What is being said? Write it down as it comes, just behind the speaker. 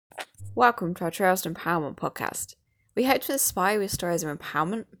Welcome to our Trails to Empowerment podcast. We hope to inspire you with stories of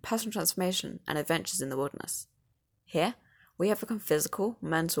empowerment, personal transformation, and adventures in the wilderness. Here, we overcome physical,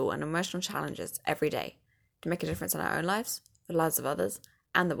 mental, and emotional challenges every day to make a difference in our own lives, the lives of others,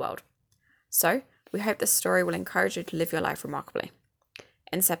 and the world. So, we hope this story will encourage you to live your life remarkably.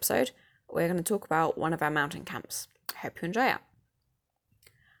 In this episode, we're going to talk about one of our mountain camps. I hope you enjoy it.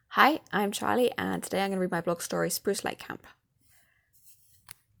 Hi, I'm Charlie, and today I'm going to read my blog story, Spruce Lake Camp.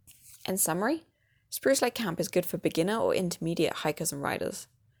 In summary, Spruce Lake Camp is good for beginner or intermediate hikers and riders.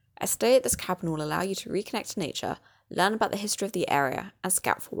 A stay at this cabin will allow you to reconnect to nature, learn about the history of the area, and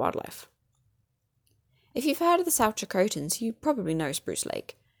scout for wildlife. If you've heard of the South Chakotans, you probably know Spruce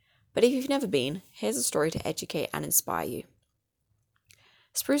Lake. But if you've never been, here's a story to educate and inspire you.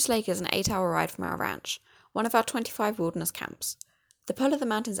 Spruce Lake is an 8-hour ride from our ranch, one of our 25 wilderness camps. The pull of the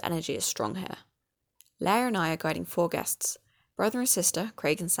mountain's energy is strong here. Leah and I are guiding 4 guests, brother and sister,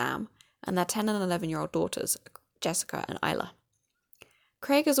 Craig and Sam, and their 10 and 11-year-old daughters, Jessica and Isla.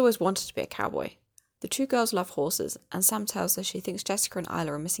 Craig has always wanted to be a cowboy. The 2 girls love horses, and Sam tells us she thinks Jessica and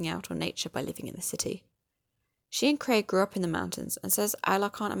Isla are missing out on nature by living in the city. She and Craig grew up in the mountains and says Isla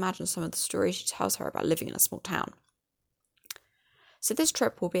can't imagine some of the stories she tells her about living in a small town. So this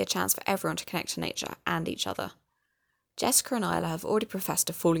trip will be a chance for everyone to connect to nature and each other. Jessica and Isla have already professed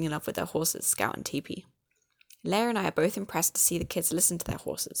to falling in love with their horses, Scout and Teepee. Leah and I are both impressed to see the kids listen to their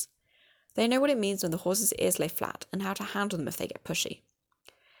horses. They know what it means when the horse's ears lay flat and how to handle them if they get pushy.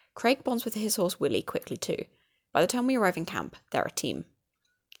 Craig bonds with his horse Willie quickly too. By the time we arrive in camp, they're a team.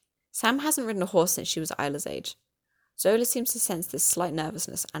 Sam hasn't ridden a horse since she was Isla's age. Zola seems to sense this slight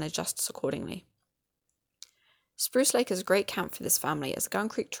nervousness and adjusts accordingly. Spruce Lake is a great camp for this family as the Gun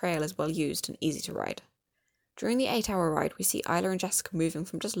Creek Trail is well used and easy to ride. During the 8-hour ride, we see Isla and Jessica moving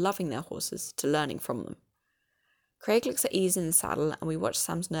from just loving their horses to learning from them. Craig looks at ease in the saddle and we watch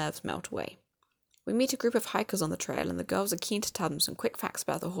Sam's nerves melt away. We meet a group of hikers on the trail and the girls are keen to tell them some quick facts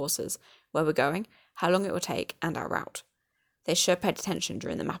about the horses, where we're going, how long it will take, and our route. They sure paid attention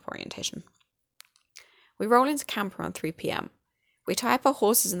during the map orientation. We roll into camp around 3 p.m. We tie up our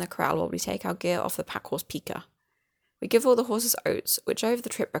horses in the corral while we take our gear off the pack horse Pika. We give all the horses oats, which over the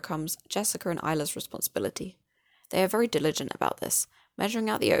trip becomes Jessica and Isla's responsibility. They are very diligent about this, measuring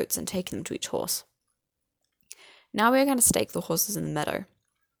out the oats and taking them to each horse. Now we are going to stake the horses in the meadow.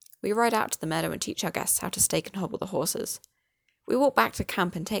 We ride out to the meadow and teach our guests how to stake and hobble the horses. We walk back to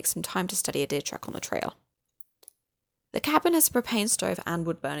camp and take some time to study a deer track on the trail. The cabin has a propane stove and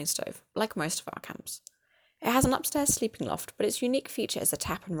wood-burning stove, like most of our camps. It has an upstairs sleeping loft, but its unique feature is a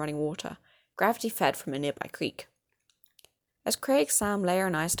tap and running water, gravity-fed from a nearby creek. As Craig, Sam, Leah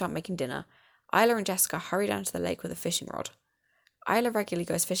and I start making dinner, Isla and Jessica hurry down to the lake with a fishing rod. Isla regularly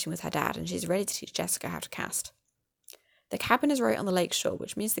goes fishing with her dad and she's ready to teach Jessica how to cast. The cabin is right on the lake shore,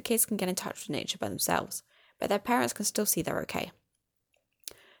 which means the kids can get in touch with nature by themselves, but their parents can still see they're okay.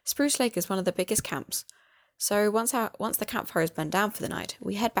 Spruce Lake is one of the biggest camps, so once the campfire is burned down for the night,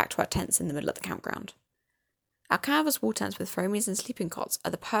 we head back to our tents in the middle of the campground. Our canvas wall tents with foamies and sleeping cots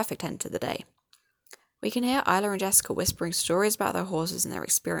are the perfect end to the day. We can hear Isla and Jessica whispering stories about their horses and their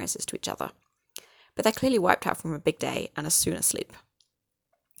experiences to each other, but they're clearly wiped out from a big day and are soon asleep.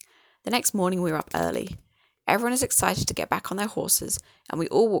 The next morning we were up early. Everyone is excited to get back on their horses, and we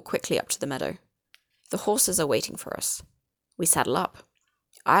all walk quickly up to the meadow. The horses are waiting for us. We saddle up.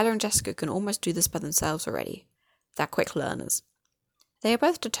 Isla and Jessica can almost do this by themselves already. They're quick learners. They are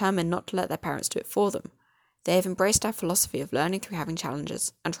both determined not to let their parents do it for them. They have embraced our philosophy of learning through having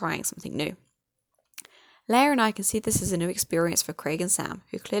challenges and trying something new. Leah and I can see this as a new experience for Craig and Sam,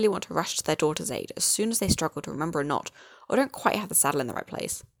 who clearly want to rush to their daughter's aid as soon as they struggle to remember a knot or don't quite have the saddle in the right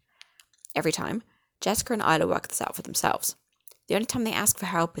place. Every time, Jessica and Isla work this out for themselves. The only time they ask for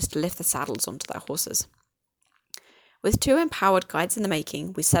help is to lift the saddles onto their horses. With 2 empowered guides in the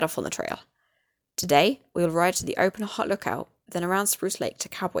making, we set off on the trail. Today, we will ride to the open hot lookout, then around Spruce Lake to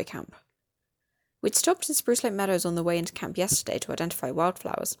Cowboy Camp. We'd stopped in Spruce Lake Meadows on the way into camp yesterday to identify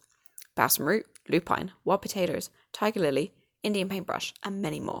wildflowers. Balsam root, lupine, wild potatoes, tiger lily, Indian paintbrush, and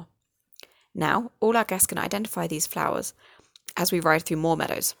many more. Now, all our guests can identify these flowers as we ride through more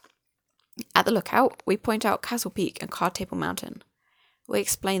meadows. At the lookout, we point out Castle Peak and Card Table Mountain. We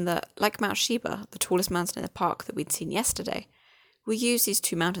explain that, like Mount Sheba, the tallest mountain in the park that we'd seen yesterday, we use these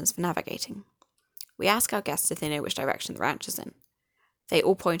 2 mountains for navigating. We ask our guests if they know which direction the ranch is in. They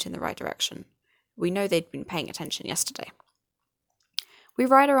all point in the right direction. We know they'd been paying attention yesterday. We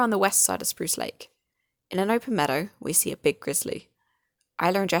ride around the west side of Spruce Lake. In an open meadow, we see a big grizzly.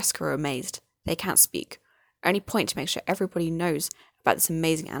 Isla and Jessica are amazed. They can't speak, only point to make sure everybody knows about this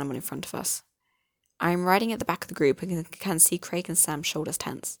amazing animal in front of us. I am riding at the back of the group and can see Craig and Sam shoulders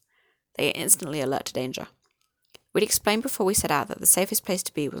tense. They are instantly alert to danger. We'd explained before we set out that the safest place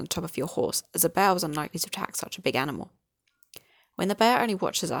to be was on top of your horse, as a bear was unlikely to attack such a big animal. When the bear only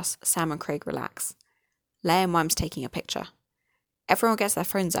watches us, Sam and Craig relax. Leia mimes taking a picture. Everyone gets their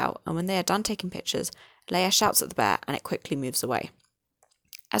phones out, and when they are done taking pictures, Leia shouts at the bear and it quickly moves away.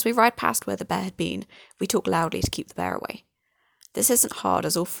 As we ride past where the bear had been, we talk loudly to keep the bear away. This isn't hard,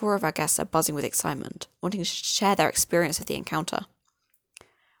 as all 4 of our guests are buzzing with excitement, wanting to share their experience of the encounter.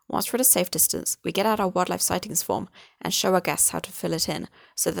 Once we're at a safe distance, we get out our wildlife sightings form and show our guests how to fill it in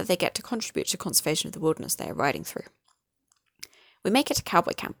so that they get to contribute to conservation of the wilderness they are riding through. We make it to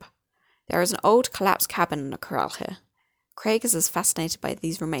cowboy camp. There is an old collapsed cabin and a corral here. Craig is as fascinated by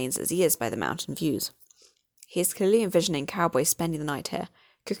these remains as he is by the mountain views. He is clearly envisioning cowboys spending the night here,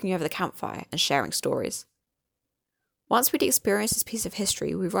 cooking over the campfire and sharing stories. Once we'd experienced this piece of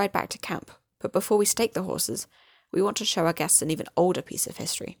history, we ride back to camp, but before we stake the horses, we want to show our guests an even older piece of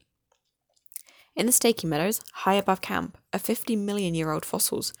history. In the staking meadows, high above camp, are 50-million-year-old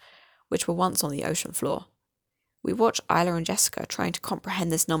fossils, which were once on the ocean floor. We watch Isla and Jessica trying to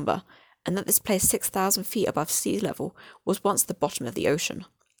comprehend this number, and that this place 6,000 feet above sea level was once the bottom of the ocean.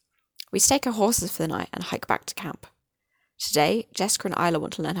 We stake our horses for the night and hike back to camp. Today, Jessica and Isla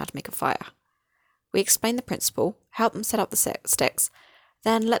want to learn how to make a fire. We explain the principle, help them set up the sticks,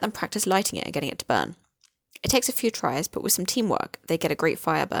 then let them practice lighting it and getting it to burn. It takes a few tries, but with some teamwork, they get a great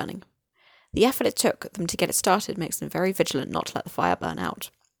fire burning. The effort it took them to get it started makes them very vigilant not to let the fire burn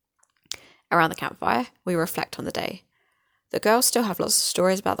out. Around the campfire, we reflect on the day. The girls still have lots of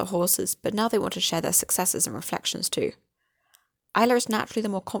stories about the horses, but now they want to share their successes and reflections too. Isla is naturally the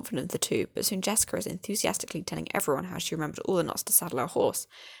more confident of the two, but soon Jessica is enthusiastically telling everyone how she remembered all the knots to saddle her horse,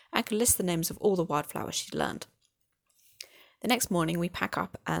 and can list the names of all the wildflowers she'd learned. The next morning we pack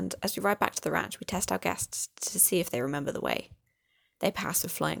up, and as we ride back to the ranch, we test our guests to see if they remember the way. They pass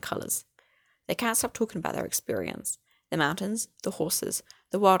with flying colours. They can't stop talking about their experience. The mountains, the horses,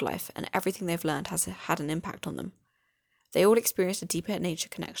 the wildlife, and everything they've learned has had an impact on them. They all experienced a deeper nature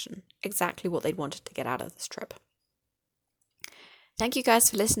connection, exactly what they'd wanted to get out of this trip. Thank you guys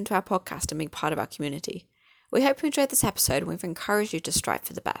for listening to our podcast and being part of our community. We hope you enjoyed this episode and we've encouraged you to strive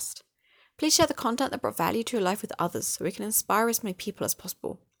for the best. Please share the content that brought value to your life with others so we can inspire as many people as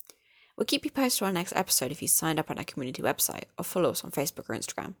possible. We'll keep you posted on our next episode if you signed up on our community website or follow us on Facebook or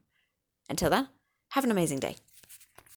Instagram. Until then, have an amazing day.